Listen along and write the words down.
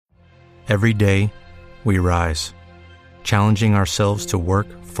Every day, we rise, challenging ourselves to work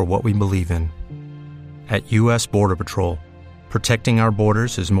for what we believe in. At U.S. Border Patrol, protecting our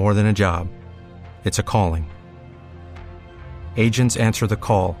borders is more than a job. It's a calling. Agents answer the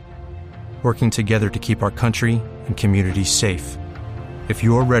call, working together to keep our country and communities safe. If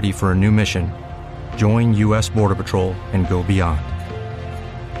you're ready for a new mission, join U.S. Border Patrol and go beyond.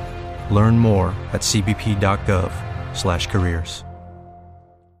 Learn more at cbp.gov/careers.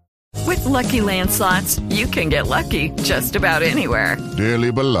 With Lucky Land Slots, you can get lucky just about anywhere.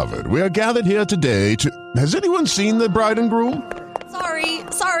 Dearly beloved, we are gathered here today to... Has anyone seen the bride and groom?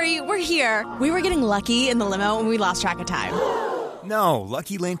 Sorry, we're here. We were getting lucky in the limo and we lost track of time. No,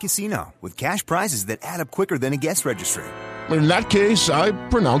 Lucky Land Casino, with cash prizes that add up quicker than a guest registry. In that case, I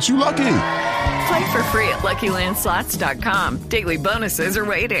pronounce you lucky. Play for free at LuckyLandSlots.com. Daily bonuses are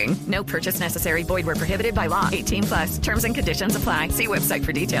waiting. No purchase necessary. Void where prohibited by law. 18+. Terms and conditions apply. See website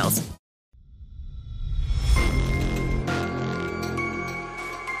for details.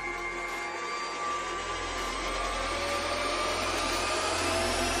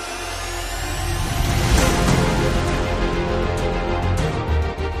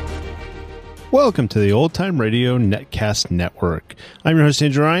 Welcome to the Old Time Radio Netcast Network. I'm your host,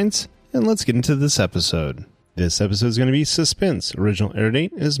 Andrew Rines, and let's get into this episode. This episode is going to be Suspense. Original air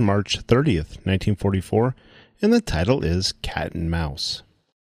date is March 30th, 1944, and the title is Cat and Mouse.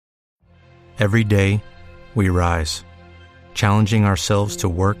 Every day, we rise, challenging ourselves to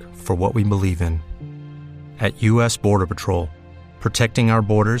work for what we believe in. At U.S. Border Patrol, protecting our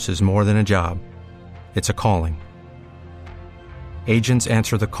borders is more than a job. It's a calling. Agents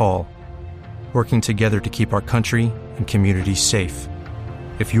answer the call, working together to keep our country and communities safe.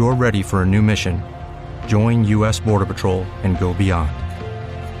 If you're ready for a new mission, join U.S. Border Patrol and go beyond.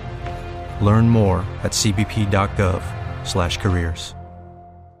 Learn more at cbp.gov/careers.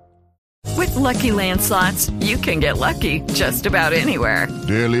 With Lucky Land Slots, you can get lucky just about anywhere.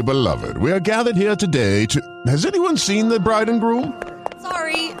 Dearly beloved, we are gathered here today to... Has anyone seen the bride and groom?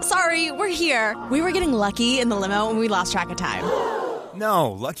 Sorry, we're here. We were getting lucky in the limo and we lost track of time.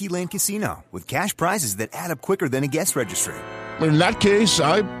 No, Lucky Land Casino, with cash prizes that add up quicker than a guest registry. In that case,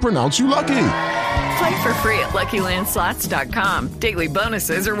 I pronounce you lucky. Play for free at LuckyLandSlots.com. Daily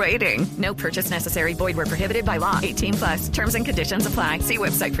bonuses are waiting. No purchase necessary. Void where prohibited by law. 18+. Terms and conditions apply. See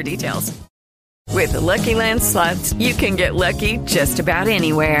website for details. With Lucky Land Slots, you can get lucky just about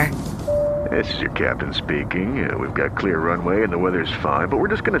anywhere. This is your captain speaking. We've got clear runway and the weather's fine, but we're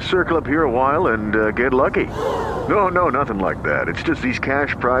just going to circle up here a while and get lucky. No, nothing like that. It's just these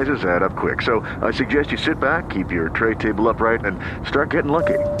cash prizes add up quick. So I suggest you sit back, keep your tray table upright, and start getting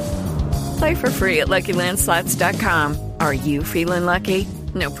lucky. Play for free at LuckyLandSlots.com. Are you feeling lucky?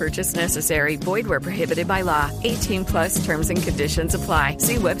 No purchase necessary. Void where prohibited by law. 18+. Terms and conditions apply.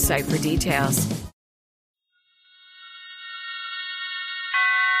 See website for details.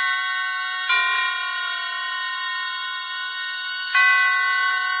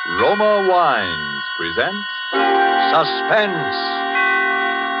 Roma Wines presents Suspense.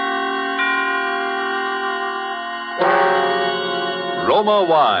 Roma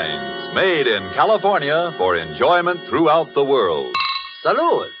Wines, made in California for enjoyment throughout the world.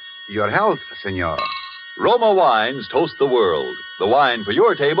 Salud. Your health, senor. Roma Wines toast the world. The wine for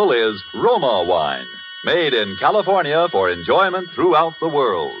your table is Roma Wine, made in California for enjoyment throughout the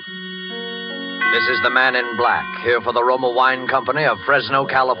world. This is the Man in Black, here for the Roma Wine Company of Fresno,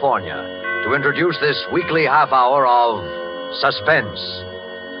 California, to introduce this weekly half hour of Suspense.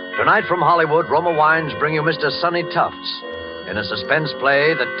 Tonight from Hollywood, Roma Wines bring you Mr. Sonny Tufts in a suspense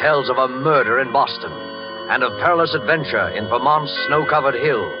play that tells of a murder in Boston and of perilous adventure in Vermont's snow-covered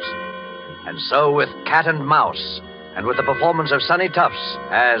hills. And so with Cat and Mouse, and with the performance of Sonny Tufts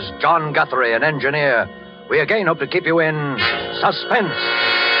as John Guthrie, an engineer, we again hope to keep you in suspense.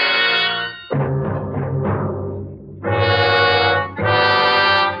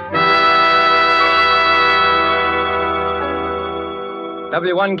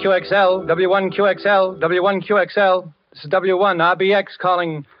 W1QXL, W1QXL, W1QXL. This is W1RBX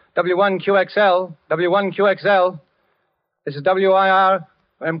calling W1QXL, W1QXL. This is WIR,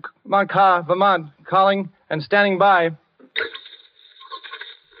 Montcar, Vermont, calling and standing by.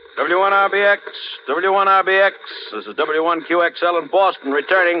 W1RBX, W1RBX. This is W1QXL in Boston,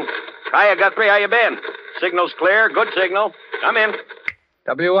 returning. Hiya, Guthrie, how you been? Signal's clear, good signal. Come in.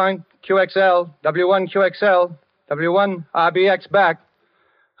 W1QXL, W1QXL, W1RBX back.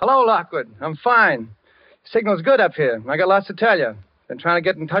 Hello, Lockwood. I'm fine. Signal's good up here. I got lots to tell you. Been trying to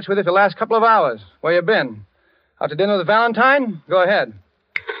get in touch with you for the last couple of hours. Where you been? Out to dinner with Valentine? Go ahead.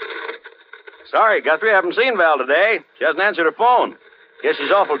 Sorry, Guthrie, I haven't seen Val today. She hasn't answered her phone. Guess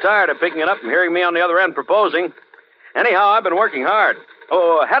he's awful tired of picking it up and hearing me on the other end proposing. Anyhow, I've been working hard.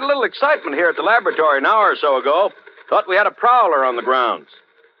 Oh, had a little excitement here at the laboratory an hour or so ago. Thought we had a prowler on the grounds.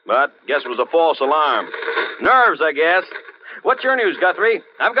 But guess it was a false alarm. Nerves, I guess. What's your news, Guthrie?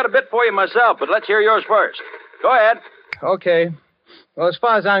 I've got a bit for you myself, but let's hear yours first. Go ahead. Okay. Well, as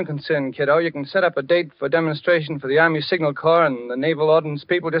far as I'm concerned, kiddo, you can set up a date for demonstration for the Army Signal Corps and the Naval Ordnance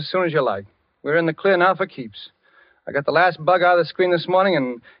people just as soon as you like. We're in the clear now for keeps. I got the last bug out of the screen this morning,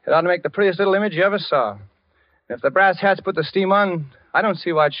 and it ought to make the prettiest little image you ever saw. And if the brass hats put the steam on, I don't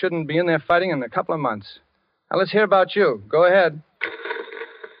see why it shouldn't be in there fighting in a couple of months. Now, let's hear about you. Go ahead.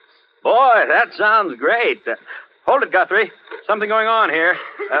 Boy, that sounds great. Hold it, Guthrie. Something going on here.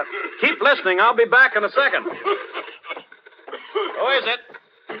 Keep listening. I'll be back in a second. Who is it?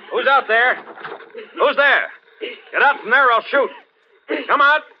 Who's out there? Who's there? Get out from there or I'll shoot. Come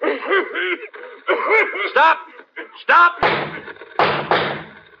out. Stop. Stop.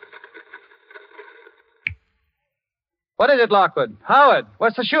 What is it, Lockwood? Howard,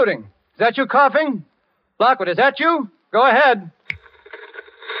 what's the shooting? Is that you coughing? Lockwood, is that you? Go ahead.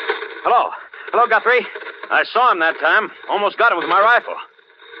 Hello. Hello, Guthrie. I saw him that time. Almost got him with my rifle.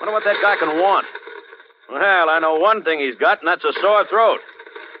 Wonder what that guy can want. Well, I know one thing he's got, and that's a sore throat.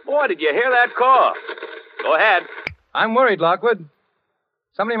 Boy, did you hear that cough? Go ahead. I'm worried, Lockwood.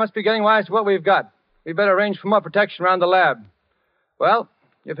 Somebody must be getting wise to what we've got. We'd better arrange for more protection around the lab. Well,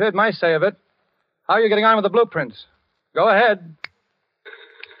 you've heard my say of it. How are you getting on with the blueprints? Go ahead.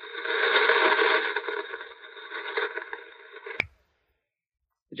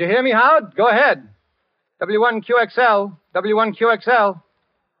 Did you hear me, Howard? Go ahead. W1QXL, W1QXL.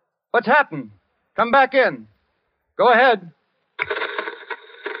 What's happened? Come back in. Go ahead.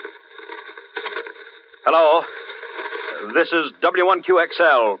 Hello. This is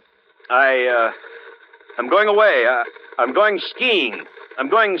W1QXL. I'm going away. I'm going skiing. I'm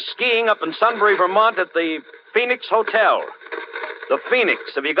going skiing up in Sunbury, Vermont at the Phoenix Hotel. The Phoenix.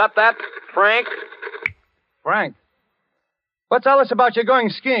 Have you got that, Frank? Frank? What's all this about you going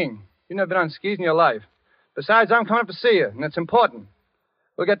skiing? You've never been on skis in your life. Besides, I'm coming up to see you, and it's important.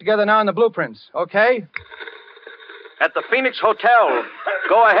 We'll get together now on the blueprints, okay? At the Phoenix Hotel.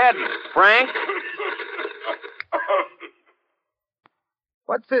 Go ahead, Frank.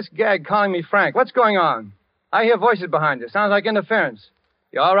 What's this gag calling me Frank? What's going on? I hear voices behind you. Sounds like interference.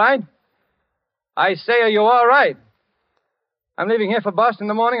 You all right? I say, are you all right? I'm leaving here for Boston in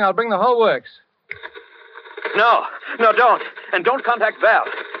the morning. I'll bring the whole works. No, don't. And don't contact Val.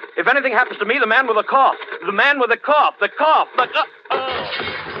 If anything happens to me, the man with the cough. The man with the cough. The cough.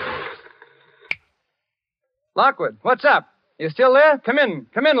 Lockwood, what's up? You still there? Come in.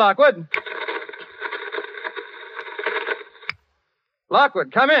 Come in, Lockwood.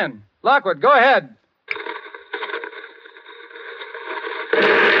 Lockwood, come in. Lockwood, go ahead.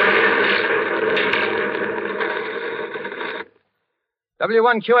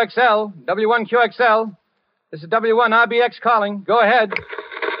 W1QXL, W1QXL. This is W1RBX calling. Go ahead.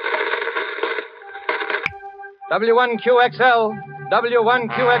 W1QXL,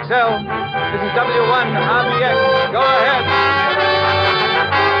 W1QXL. This is W1RBX. Go ahead.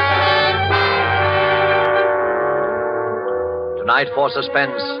 Tonight for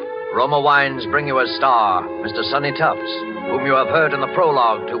Suspense, Roma Wines bring you a star, Mr. Sonny Tufts, whom you have heard in the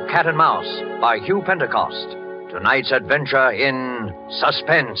prologue to Cat and Mouse by Hugh Pentecost. Tonight's adventure in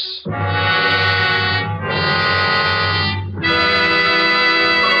Suspense.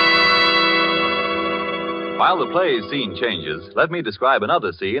 While the play's scene changes, let me describe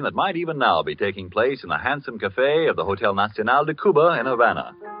another scene that might even now be taking place in the handsome cafe of the Hotel Nacional de Cuba in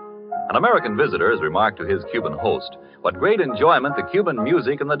Havana. An American visitor has remarked to his Cuban host what great enjoyment the Cuban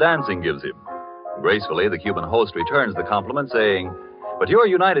music and the dancing gives him. Gracefully, the Cuban host returns the compliment, saying, "But your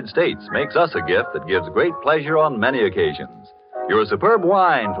United States makes us a gift that gives great pleasure on many occasions. Your superb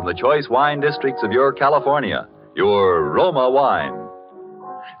wine from the choice wine districts of your California, your Roma wine."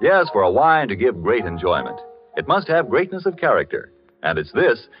 Yes, for a wine to give great enjoyment, it must have greatness of character, and it's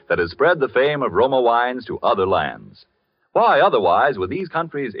this that has spread the fame of Roma wines to other lands. Why, otherwise, would these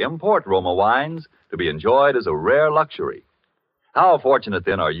countries import Roma wines to be enjoyed as a rare luxury? How fortunate,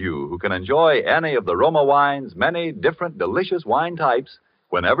 then, are you who can enjoy any of the Roma wine's many different delicious wine types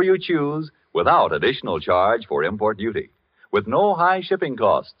whenever you choose without additional charge for import duty, with no high shipping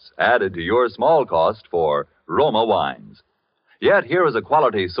costs added to your small cost for Roma wines. Yet here is a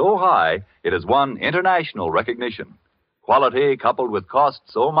quality so high it has won international recognition. Quality coupled with cost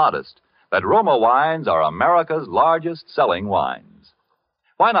so modest that Roma wines are America's largest selling wines.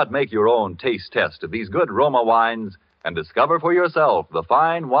 Why not make your own taste test of these good Roma wines and discover for yourself the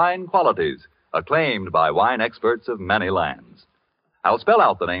fine wine qualities acclaimed by wine experts of many lands? I'll spell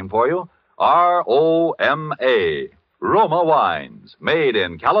out the name for you. Roma. Roma Wines, made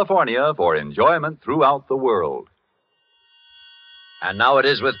in California for enjoyment throughout the world. And now it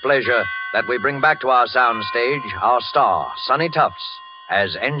is with pleasure that we bring back to our soundstage our star, Sonny Tufts,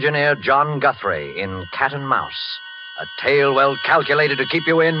 as Engineer John Guthrie in Cat and Mouse, a tale well calculated to keep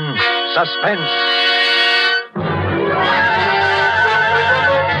you in suspense.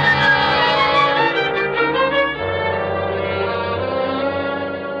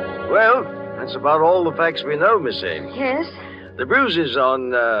 Well, that's about all the facts we know, Miss Ames. Yes? The bruises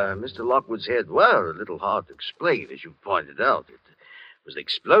on Mr. Lockwood's head were a little hard to explain, as you pointed out. It was the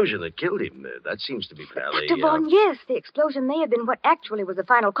explosion that killed him. That seems to be fairly... Dr. Vaughn, yes, the explosion may have been what actually was the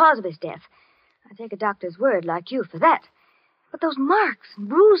final cause of his death. I take a doctor's word like you for that. But those marks and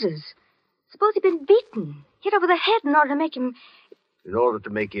bruises... Suppose he'd been beaten, hit over the head in order to make him... In order to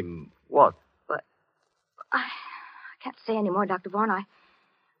make him what? What? I can't say any more, Dr. Vaughn.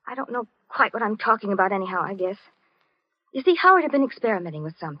 I don't know quite what I'm talking about anyhow, I guess. You see, Howard had been experimenting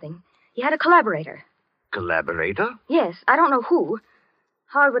with something. He had a collaborator. Collaborator? Yes, I don't know who.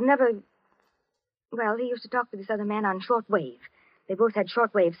 Howard would never... Well, he used to talk to this other man on shortwave. They both had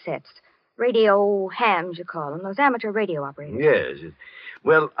shortwave sets. Radio hams, you call them. Those amateur radio operators. Yes.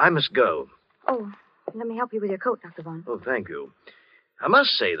 Well, I must go. Oh, let me help you with your coat, Dr. Vaughn. Oh, thank you. I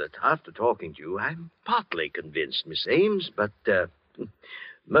must say that after talking to you, I'm partly convinced, Miss Ames, but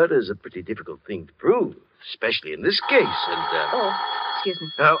murder's a pretty difficult thing to prove, especially in this case, and... Oh, excuse me.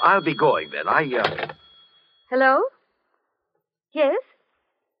 I'll be going, then. Hello? Yes?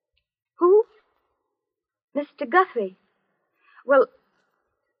 Who? Mr. Guthrie. Well...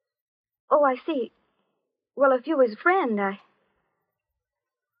 Oh, I see. Well, if you were his friend,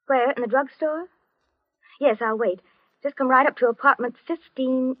 Where, in the drugstore? Yes, I'll wait. Just come right up to apartment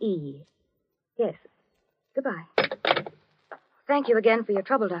 15E. Yes. Goodbye. Thank you again for your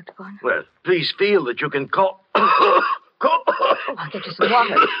trouble, Dr. Vaughn. Well, please feel that you can call... Oh, I'll get you some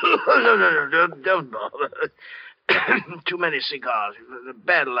water. No, don't bother. Too many cigars.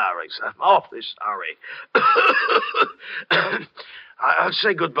 Bad larynx. I'm awfully sorry. I'll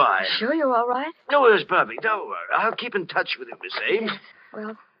say goodbye. Sure you're all right? No, it's perfect. Don't worry. I'll keep in touch with you, Miss Ames. Yes.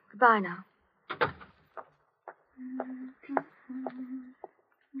 Well, goodbye now.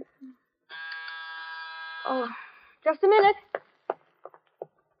 Oh, just a minute.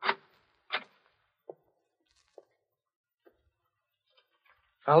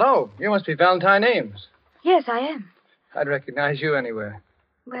 Hello. You must be Valentine Ames. Yes, I am. I'd recognize you anywhere.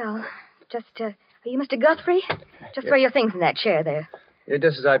 Well, are you Mr. Guthrie? Just throw your things in that chair there. You're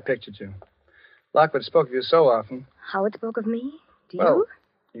just as I pictured you. Lockwood spoke of you so often. Howard spoke of me? Do you?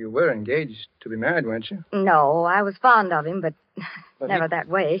 You were engaged to be married, weren't you? No, I was fond of him, but never that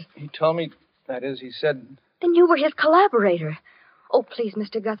way. He told me, that is, he said... Then you were his collaborator. Oh, please,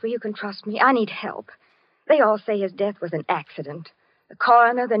 Mr. Guthrie, you can trust me. I need help. They all say his death was an accident. The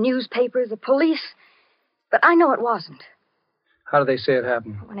coroner, the newspapers, the police. But I know it wasn't. How do they say it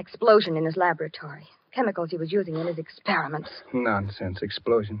happened? An explosion in his laboratory. Chemicals he was using in his experiments. Nonsense.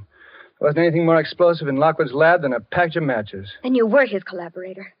 Explosion. There wasn't anything more explosive in Lockwood's lab than a package of matches. Then you were his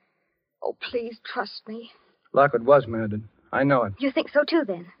collaborator. Oh, please trust me. Lockwood was murdered. I know it. You think so, too,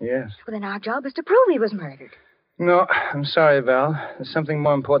 then? Yes. Well, then our job is to prove he was murdered. No, I'm sorry, Val. There's something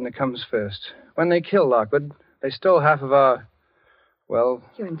more important that comes first. When they killed Lockwood, they stole half of our... Well...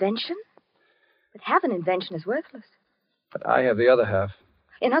 Your invention? But half an invention is worthless. But I have the other half.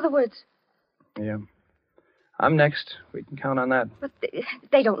 In other words... Yeah. I'm next. We can count on that. But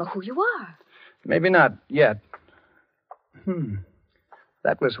they don't know who you are. Maybe not yet.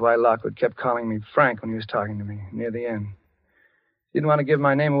 That was why Lockwood kept calling me Frank when he was talking to me, near the end. He didn't want to give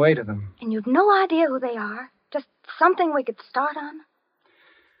my name away to them. And you've no idea who they are? Just something we could start on?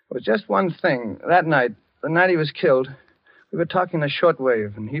 It was just one thing. That night, the night he was killed, we were talking on the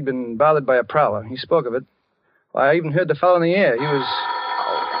shortwave, and he'd been bothered by a prowler. He spoke of it. Why, I even heard the fellow in the air. He was...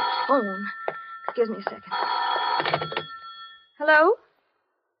 Oh, that phone. Excuse me a second. Hello?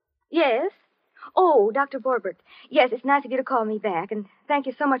 Yes? Oh, Dr. Borbert. Yes, it's nice of you to call me back, and thank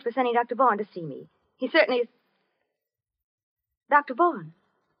you so much for sending Dr. Vaughn to see me. He certainly is... Dr. Vaughn?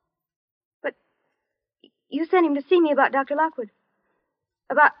 But you sent him to see me about Dr. Lockwood.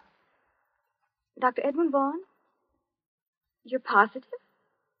 About Dr. Edwin Vaughn? You're positive?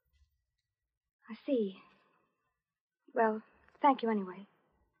 I see. Well, thank you anyway.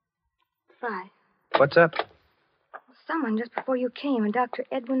 Bye. What's up? Someone just before you came, and Dr.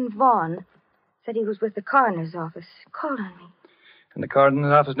 Edwin Vaughn said he was with the coroner's office. Called on me. And the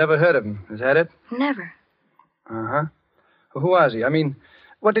coroner's office never heard of him. Is that it? Never. Uh-huh. Well, who was he? I mean,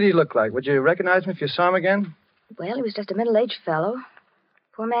 what did he look like? Would you recognize him if you saw him again? Well, he was just a middle-aged fellow.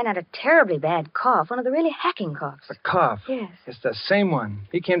 Poor man had a terribly bad cough, one of the really hacking coughs. The cough? Yes. It's the same one.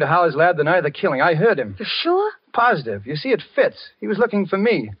 He came to Howard's lab the night of the killing. I heard him. You sure? Positive. You see, it fits. He was looking for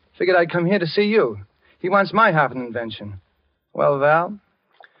me. Figured I'd come here to see you. He wants my half an invention. Well, Val,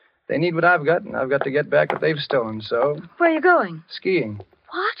 they need what I've got, and I've got to get back what they've stolen, so... Where are you going? Skiing.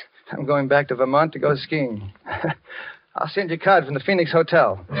 What? I'm going back to Vermont to go skiing. I'll send you a card from the Phoenix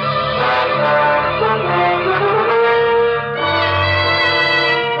Hotel.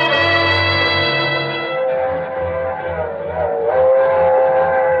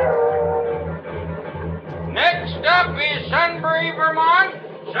 Next up is Sunbury, Vermont.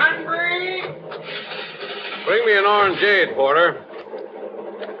 Sunbury. Bring me an orangeade, Porter.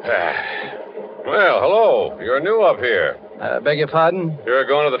 Well, hello. You're new up here. Beg your pardon? You're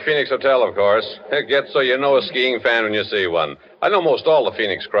going to the Phoenix Hotel, of course. Get so you know a skiing fan when you see one. I know most all the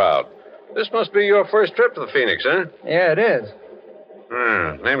Phoenix crowd. This must be your first trip to the Phoenix, huh? Yeah, it is.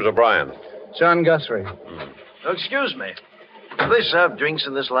 Name's O'Brien. John Guthrie. Oh, excuse me. Do they serve drinks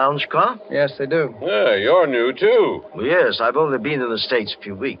in this lounge car? Yes, they do. Yeah, you're new, too. Well, yes, I've only been in the States a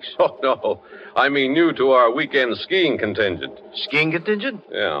few weeks. Oh, no. I mean new to our weekend skiing contingent. Skiing contingent?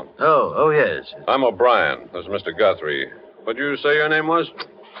 Yeah. Oh, yes. I'm O'Brien. This is Mr. Guthrie. What'd you say your name was?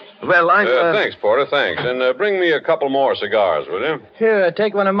 Well, I'm... Thanks, Porter, thanks. And bring me a couple more cigars, will you? Here,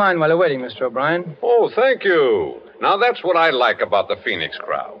 take one of mine while you're waiting, Mr. O'Brien. Oh, thank you. Now, that's what I like about the Phoenix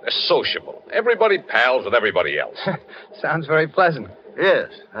crowd. They're sociable. Everybody pals with everybody else. Sounds very pleasant. Yes,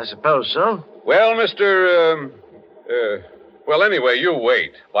 I suppose so. Well, well, anyway, you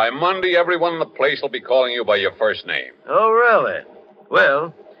wait. By Monday, everyone in the place will be calling you by your first name. Oh, really?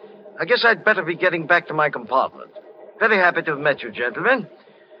 Well, I guess I'd better be getting back to my compartment. Very happy to have met you, gentlemen.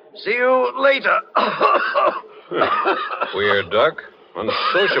 See you later. Weird duck.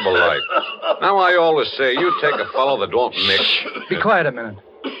 Unsociable like. Now, I always say, you take a fellow that won't mix. Be quiet a minute.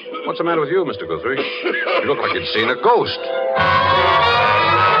 What's the matter with you, Mr. Guthrie? You look like you'd seen a ghost.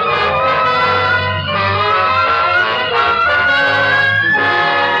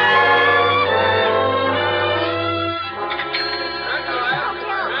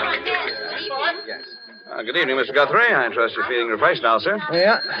 Good evening, Mr. Guthrie. I trust you're feeling refreshed now, sir.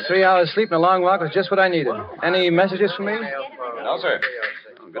 Yeah, 3 hours sleep and a long walk was just what I needed. Any messages for me? No, sir.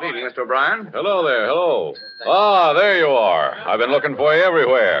 Good evening, Mr. O'Brien. Hello there, hello. Ah, there you are. I've been looking for you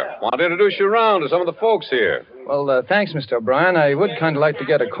everywhere. Want to introduce you around to some of the folks here. Well, thanks, Mr. O'Brien. I would kind of like to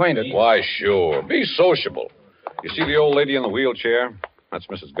get acquainted. Why, sure. Be sociable. You see the old lady in the wheelchair? That's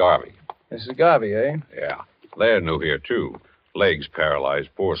Mrs. Garvey. Mrs. Garvey, eh? Yeah. They're new here, too. Legs paralyzed,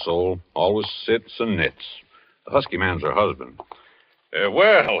 poor soul. Always sits and knits. The husky man's her husband.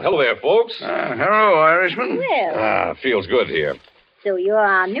 Well, hello there, folks. Hello, Irishman. Well, Feels good here. so you're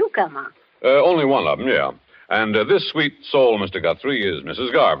our newcomer. Only one of them, yeah. And this sweet soul, Mr. Guthrie, is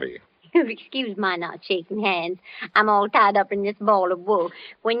Mrs. Garvey. Excuse my not shaking hands. I'm all tied up in this ball of wool.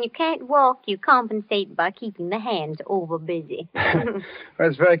 When you can't walk, you compensate by keeping the hands over busy. Well,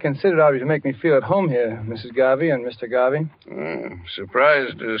 it's very considerate of you to make me feel at home here, Mrs. Garvey and Mr. Garvey.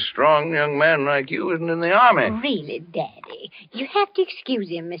 Surprised a strong young man like you isn't in the army. Really, Daddy, you have to excuse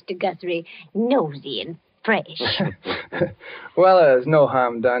him, Mr. Guthrie. Nosy and fresh. Well, there's no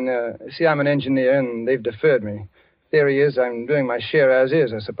harm done. See, I'm an engineer, and they've deferred me. Theory is I'm doing my share as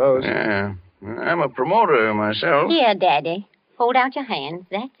is, I suppose. Yeah. I'm a promoter myself. Here, Daddy. Hold out your hands.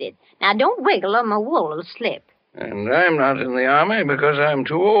 That's it. Now, don't wiggle or my wool will slip. And I'm not in the army because I'm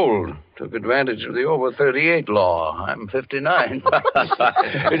too old. Took advantage of the over 38 law. I'm 59.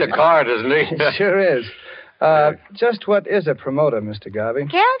 He's a card, isn't he? Sure is. Just what is a promoter, Mr. Garvey?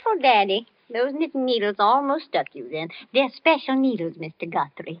 Careful, Daddy. Those knitting needles almost stuck you then. They're special needles, Mr.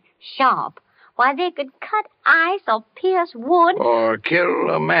 Guthrie. Sharp. Why, they could cut ice or pierce wood. Or kill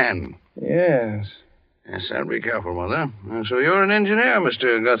a man. Yes. Yes, I'll be careful, Mother. So you're an engineer,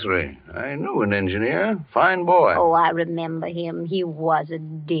 Mr. Guthrie. I knew an engineer. Fine boy. Oh, I remember him. He was a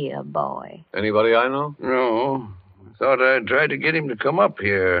dear boy. Anybody I know? No. I thought I'd try to get him to come up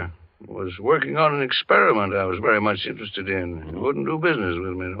here. Was working on an experiment I was very much interested in. He wouldn't do business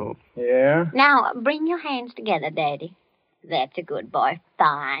with me, though. Yeah? Now, bring your hands together, Daddy. That's a good boy.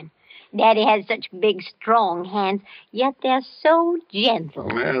 Fine. Daddy has such big, strong hands, yet they're so gentle.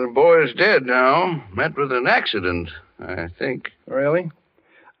 Well, the boy's dead now. Met with an accident, I think. Really?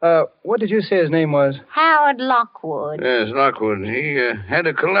 What did you say his name was? Howard Lockwood. Yes, Lockwood. He had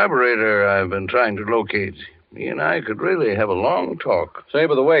a collaborator I've been trying to locate. He and I could really have a long talk. Say,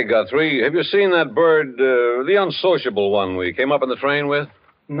 by the way, Guthrie, have you seen that bird, the unsociable one we came up in the train with?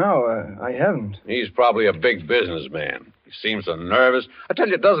 No, I haven't. He's probably a big businessman. He seems so nervous. I tell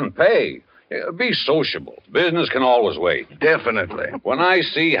you, it doesn't pay. Be sociable. Business can always wait. Definitely. When I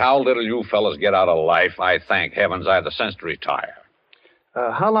see how little you fellas get out of life, I thank heavens I have the sense to retire.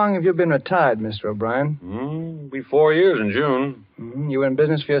 How long have you been retired, Mr. O'Brien? Be 4 years in June. You were in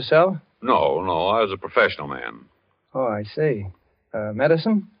business for yourself? No, I was a professional man. Oh, I see.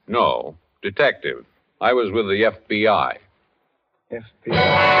 Medicine? No, detective. I was with the FBI.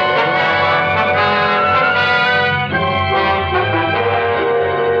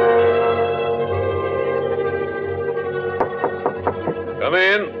 Come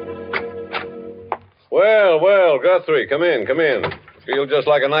in. Well, Guthrie, come in. Feel just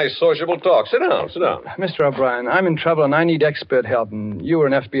like a nice sociable talk. Sit down. Mr. O'Brien, I'm in trouble and I need expert help, and you were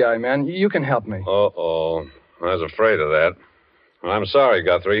an FBI man. You can help me. Uh-oh. I was afraid of that. I'm sorry,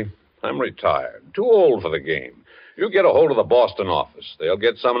 Guthrie. I'm retired. Too old for the game. You get a hold of the Boston office. They'll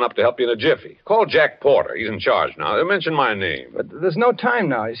get someone up to help you in a jiffy. Call Jack Porter. He's in charge now. They'll mention my name. But there's no time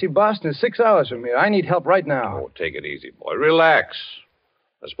now. You see, Boston is 6 hours from here. I need help right now. Oh, take it easy, boy. Relax.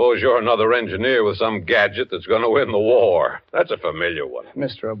 I suppose you're another engineer with some gadget that's going to win the war. That's a familiar one.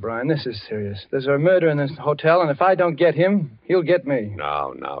 Mr. O'Brien, this is serious. There's a murder in this hotel, and if I don't get him, he'll get me.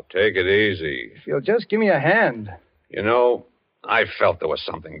 Now, take it easy. If you'll just give me a hand. You know, I felt there was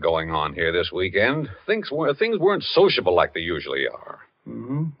something going on here this weekend. Things weren't sociable like they usually are.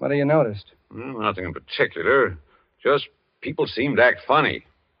 Mm-hmm. What have you noticed? Well, nothing in particular. Just people seemed to act funny.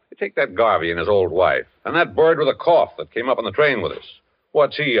 You take that Garvey and his old wife, and that bird with a cough that came up on the train with us.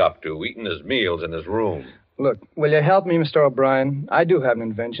 What's he up to, eating his meals in his room? Look, will you help me, Mr. O'Brien? I do have an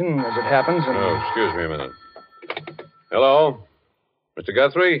invention, as it happens, and... Oh, excuse me a minute. Hello? Mr.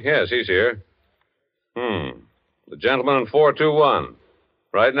 Guthrie? Yes, he's here. The gentleman in 421.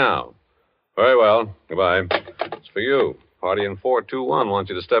 Right now. Very well. Goodbye. It's for you. Party in 421 wants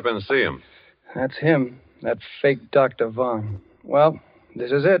you to step in and see him. That's him. That fake Dr. Vaughn. Well,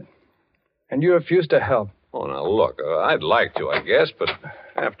 this is it. And you refuse to help. Oh, now, look, I'd like to, I guess, but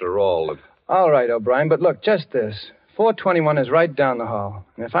after all... All right, O'Brien, but look, just this. 421 is right down the hall.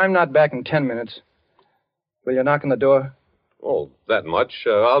 And if I'm not back in 10 minutes, will you knock on the door? Oh, that much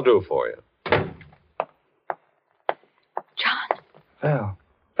I'll do for you. John. Val.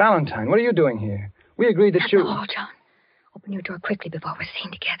 Valentine, what are you doing here? We agreed that you... Oh, John. Open your door quickly before we're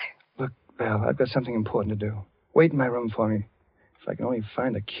seen together. Look, Val, I've got something important to do. Wait in my room for me. If I can only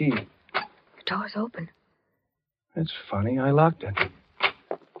find a key. The door's open. That's funny. I locked it.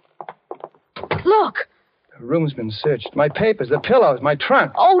 Look! The room's been searched. My papers, the pillows, my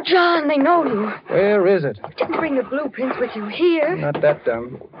trunk. Oh, John, they know you. Where is it? You didn't bring the blueprints with you here. Not that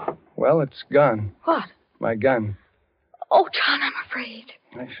dumb. Well, it's gone. What? My gun. Oh, John, I'm afraid.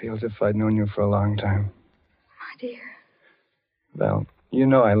 I feel as if I'd known you for a long time. My dear. Val, you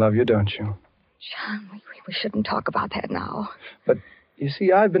know I love you, don't you? John, we shouldn't talk about that now. But, you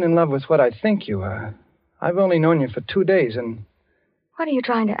see, I've been in love with what I think you are. I've only known you for 2 days, and... What are you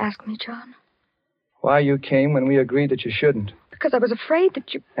trying to ask me, John? Why you came when we agreed that you shouldn't. Because I was afraid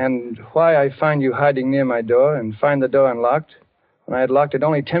that you... And why I find you hiding near my door and find the door unlocked when I had locked it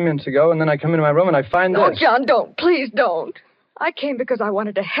only 10 minutes ago, and then I come into my room and I find this. Oh, John, don't. Please don't. I came because I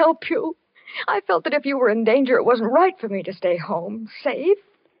wanted to help you. I felt that if you were in danger, it wasn't right for me to stay home, safe,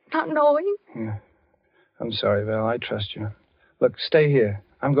 not knowing. Yeah. I'm sorry, Val. I trust you. Look, stay here.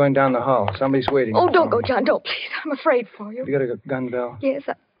 I'm going down the hall. Somebody's waiting. Oh, don't go, John. Don't, please. I'm afraid for you. You got a gun, Val? Yes,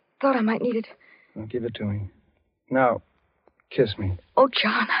 I thought I might need it. Well, give it to me. Now, kiss me. Oh,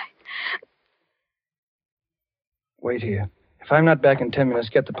 John, Wait here. If I'm not back in 10 minutes,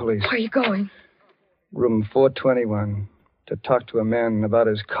 get the police. Where are you going? Room 421. To talk to a man about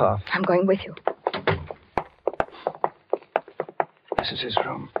his cough. I'm going with you. This is his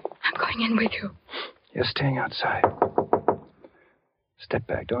room. I'm going in with you. You're staying outside. Step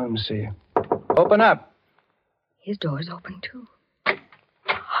back. Don't let him see you. Open up. His door's open, too.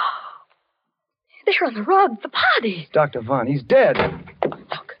 There on the rug, the body. Dr. Vaughn, he's dead.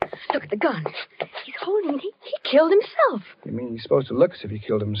 Look at the gun. He's holding it. He killed himself. You mean he's supposed to look as if he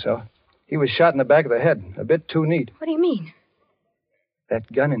killed himself? He was shot in the back of the head. A bit too neat. What do you mean?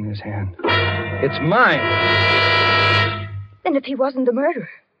 That gun in his hand. It's mine. Then if he wasn't the murderer,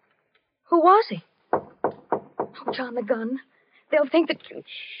 who was he? Oh, John, the gun. They'll think that you...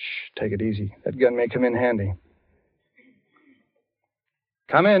 Shh, take it easy. That gun may come in handy.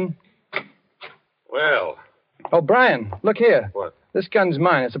 Come in. Well. Oh, Brian, look here. What? This gun's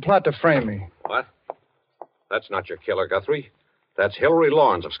mine. It's a plot to frame me. What? That's not your killer, Guthrie. That's Hilary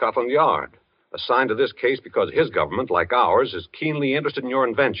Lawrence of Scotland Yard, assigned to this case because his government, like ours, is keenly interested in your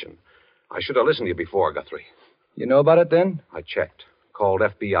invention. I should have listened to you before, Guthrie. You know about it, then? I checked. Called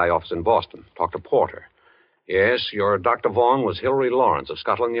FBI office in Boston. Talked to Porter. Yes, your Dr. Vaughan was Hilary Lawrence of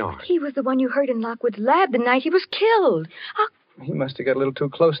Scotland Yard. He was the one you heard in Lockwood's lab the night he was killed. He must have got a little too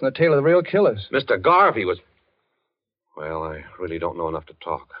close in the tail of the real killers. Mr. Garvey was... Well, I really don't know enough to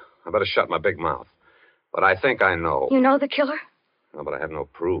talk. I better shut my big mouth. But I think I know. You know the killer? No, but I have no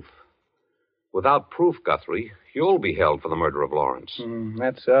proof. Without proof, Guthrie, you'll be held for the murder of Lawrence.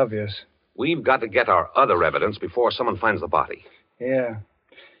 That's obvious. We've got to get our other evidence before someone finds the body. Yeah.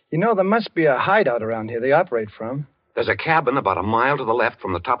 You know, there must be a hideout around here they operate from. There's a cabin about a mile to the left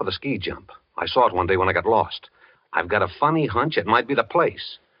from the top of the ski jump. I saw it one day when I got lost. I've got a funny hunch it might be the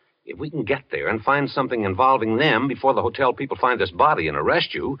place. If we can get there and find something involving them before the hotel people find this body and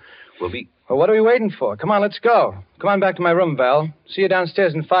arrest you, we'll be... Well, what are we waiting for? Come on, let's go. Come on back to my room, Val. See you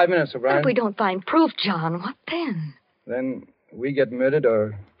downstairs in 5 minutes, O'Brien. But if we don't find proof, John, what then? Then we get murdered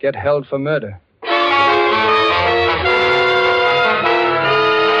or get held for murder.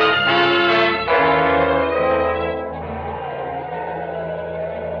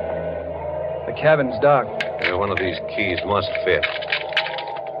 The cabin's dark. Yeah, one of these keys must fit.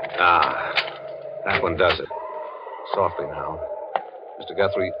 Ah, that one does it. Softly now. Mr.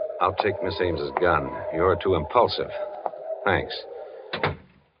 Guthrie, I'll take Miss Ames's gun. You're too impulsive. Thanks.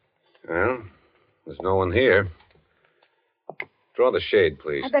 Well, there's no one here. Draw the shade,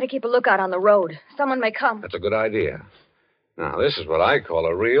 please. I better keep a lookout on the road. Someone may come. That's a good idea. Now, this is what I call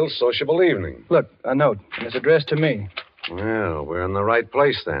a real sociable evening. Look, a note. And it's addressed to me. Well, we're in the right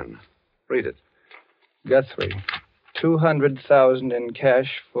place then. Read it. Guthrie, 200,000 in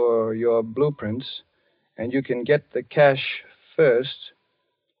cash for your blueprints, and you can get the cash first,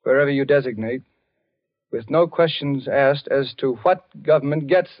 wherever you designate, with no questions asked as to what government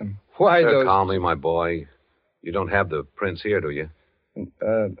gets them. Why those... Calmly, my boy. You don't have the prints here, do you?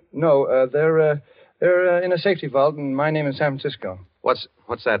 No, they're in a safety vault, and my name is San Francisco. What's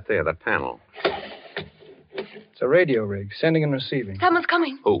that there, that panel? It's a radio rig, sending and receiving. Someone's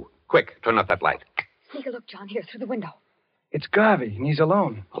coming. Who? Quick, turn up that light. Sneak a look, John, here, through the window. It's Garvey, and he's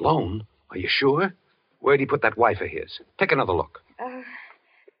alone. Alone? Are you sure? Where'd he put that wife of his? Take another look.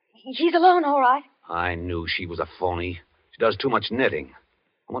 He's alone, all right. I knew she was a phony. She does too much knitting.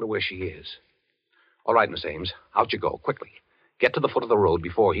 I wonder where she is. All right, Miss Ames, out you go, quickly. Get to the foot of the road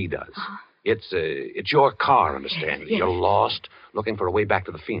before he does. It's your car, understand? Yes. You're lost, looking for a way back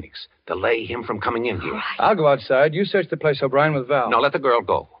to the Phoenix. Delay him from coming in here. Right. I'll go outside. You search the place, O'Brien, with Val. No, let the girl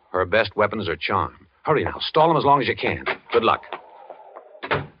go. Her best weapon is her charm. Hurry now. Stall them as long as you can. Good luck.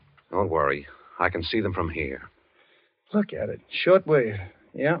 Don't worry. I can see them from here. Look at it. Short wave.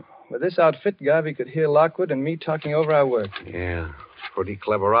 Yeah. With this outfit, Garvey could hear Lockwood and me talking over our work. Yeah. Pretty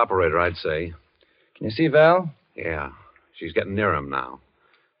clever operator, I'd say. Can you see Val? Yeah. She's getting near him now.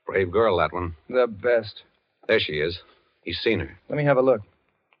 Brave girl, that one. The best. There she is. He's seen her. Let me have a look.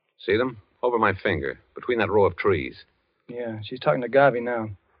 See them? Over my finger, between that row of trees. Yeah, she's talking to Garvey now.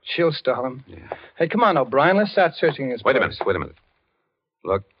 She'll stall him. Yeah. Hey, come on, O'Brien. Let's start searching his place. Wait a minute.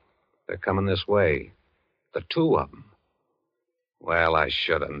 Look, they're coming this way. The two of them. Well, I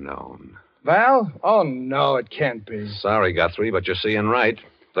should have known. Val? Oh, no, it can't be. Sorry, Guthrie, but you're seeing right.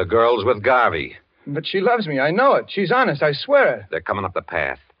 The girl's with Garvey. But she loves me. I know it. She's honest. I swear it. They're coming up the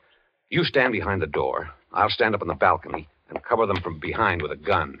path. You stand behind the door. I'll stand up on the balcony and cover them from behind with a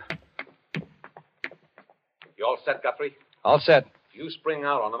gun. You all set, Guthrie? All set. You spring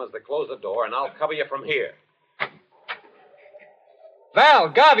out on them as they close the door, and I'll cover you from here. Val,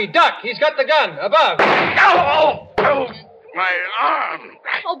 Garvey, duck. He's got the gun. Above. Oh, my arm.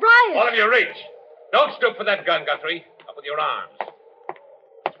 O'Brien. All of you reach. Don't stoop for that gun, Guthrie. Up with your arms.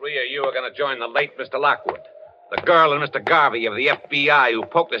 3 of you are going to join the late Mr. Lockwood. The girl and Mr. Garvey of the FBI who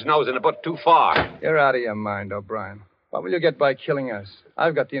poked his nose in a bit too far. You're out of your mind, O'Brien. What will you get by killing us?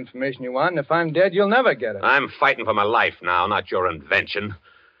 I've got the information you want, and if I'm dead, you'll never get it. I'm fighting for my life now, not your invention.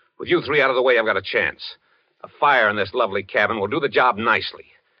 With you three out of the way, I've got a chance. A fire in this lovely cabin will do the job nicely.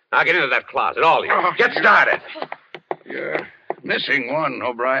 Now get into that closet, all of you. Get started. You're missing one,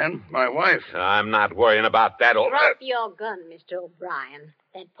 O'Brien. My wife. I'm not worrying about that. Drop your gun, Mr. O'Brien.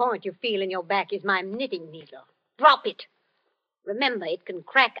 That point you feel in your back is my knitting needle. Drop it. Remember, it can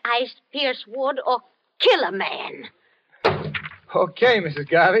crack ice, pierce wood, or kill a man. Okay, Mrs.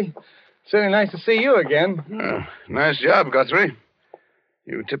 Garvey. Certainly nice to see you again. Nice job, Guthrie.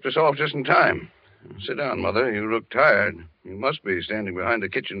 You tipped us off just in time. Sit down, Mother. You look tired. You must be standing behind the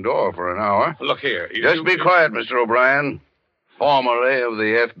kitchen door for an hour. Look here. Just be quiet, Mr. O'Brien. Formerly of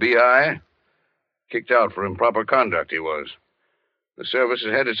the FBI. Kicked out for improper conduct, he was. The service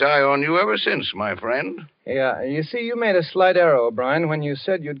has had its eye on you ever since, my friend. Yeah, you see, you made a slight error, O'Brien, when you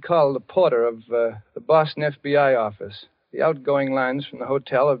said you'd call the porter of the Boston FBI office. The outgoing lines from the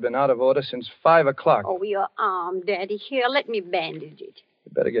hotel have been out of order since 5 o'clock. Oh, your arm, Daddy. Here, let me bandage it.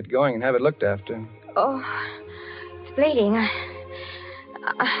 You better get going and have it looked after. Oh, it's bleeding.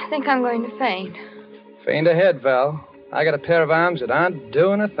 I think I'm going to faint. Faint ahead, Val. I got a pair of arms that aren't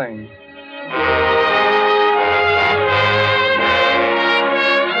doing a thing.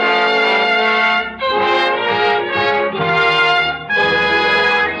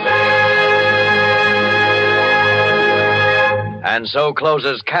 And so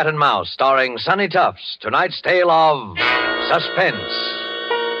closes Cat and Mouse, starring Sonny Tufts, tonight's tale of Suspense.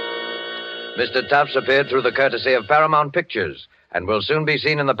 Mr. Tufts appeared through the courtesy of Paramount Pictures and will soon be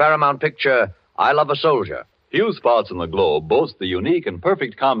seen in the Paramount picture, I Love a Soldier. Few spots on the globe boast the unique and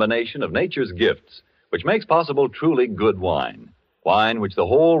perfect combination of nature's gifts, which makes possible truly good wine. Wine which the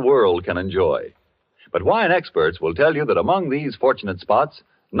whole world can enjoy. But wine experts will tell you that among these fortunate spots,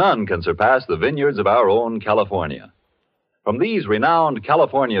 none can surpass the vineyards of our own California. From these renowned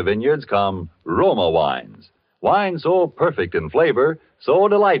California vineyards come Roma wines. Wines so perfect in flavor, so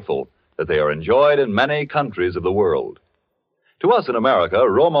delightful, that they are enjoyed in many countries of the world. To us in America,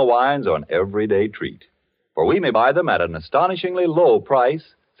 Roma wines are an everyday treat, for we may buy them at an astonishingly low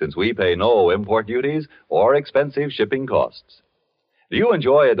price, since we pay no import duties or expensive shipping costs. Do you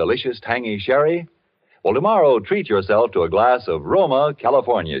enjoy a delicious tangy sherry? Well, tomorrow treat yourself to a glass of Roma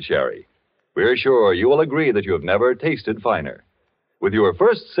California sherry. We're sure you will agree that you have never tasted finer. With your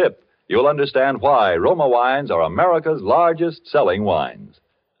first sip, you'll understand why Roma wines are America's largest selling wines.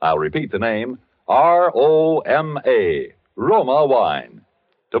 I'll repeat the name, R-O-M-A, Roma wine.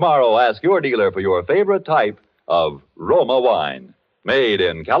 Tomorrow, ask your dealer for your favorite type of Roma wine, made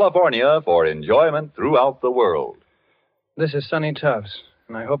in California for enjoyment throughout the world. This is Sonny Tufts,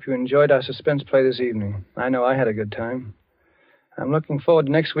 and I hope you enjoyed our suspense play this evening. I know I had a good time. I'm looking forward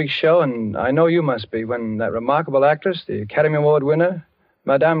to next week's show, and I know you must be, when that remarkable actress, the Academy Award winner,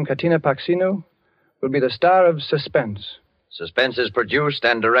 Madame Katina Paxinu, will be the star of Suspense. Suspense is produced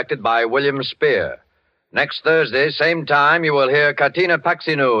and directed by William Spear. Next Thursday, same time, you will hear Katina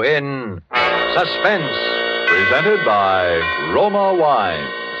Paxinu in Suspense. Presented by Roma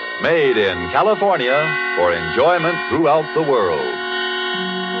Wines, made in California for enjoyment throughout the world.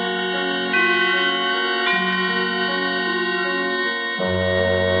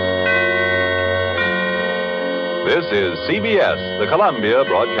 This is CBS, the Columbia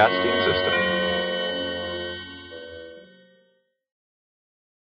Broadcasting System.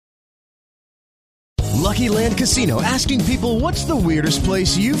 Lucky Land Casino, asking people, what's the weirdest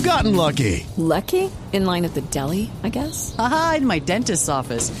place you've gotten lucky? Lucky? In line at the deli, I guess? Aha, in my dentist's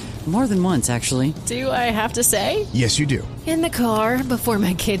office. More than once, actually. Do I have to say? Yes, you do. In the car before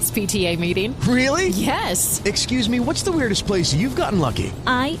my kids' PTA meeting. Really? Yes. Excuse me, what's the weirdest place you've gotten lucky?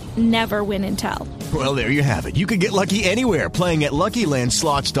 I never win and tell. Well, there you have it. You can get lucky anywhere, playing at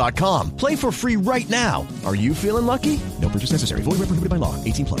LuckyLandSlots.com. Play for free right now. Are you feeling lucky? No purchase necessary. Void where prohibited by law.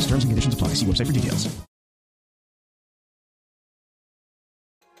 18+. Terms and conditions apply. See website for details.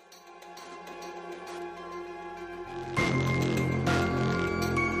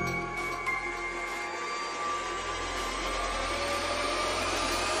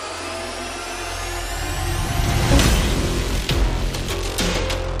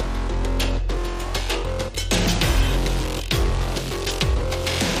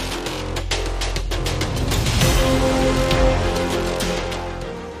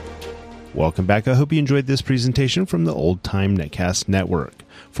 Welcome back. I hope you enjoyed this presentation from the Old Time Netcast Network.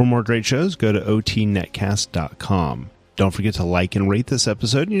 For more great shows, go to otnetcast.com. Don't forget to like and rate this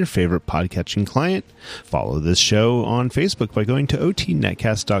episode in your favorite podcatching client. Follow this show on Facebook by going to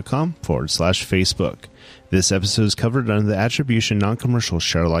otnetcast.com/Facebook. This episode is covered under the Attribution Non-Commercial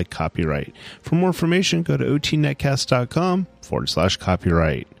Share Alike copyright. For more information, go to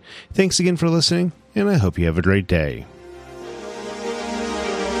otnetcast.com/copyright. Thanks again for listening, and I hope you have a great day.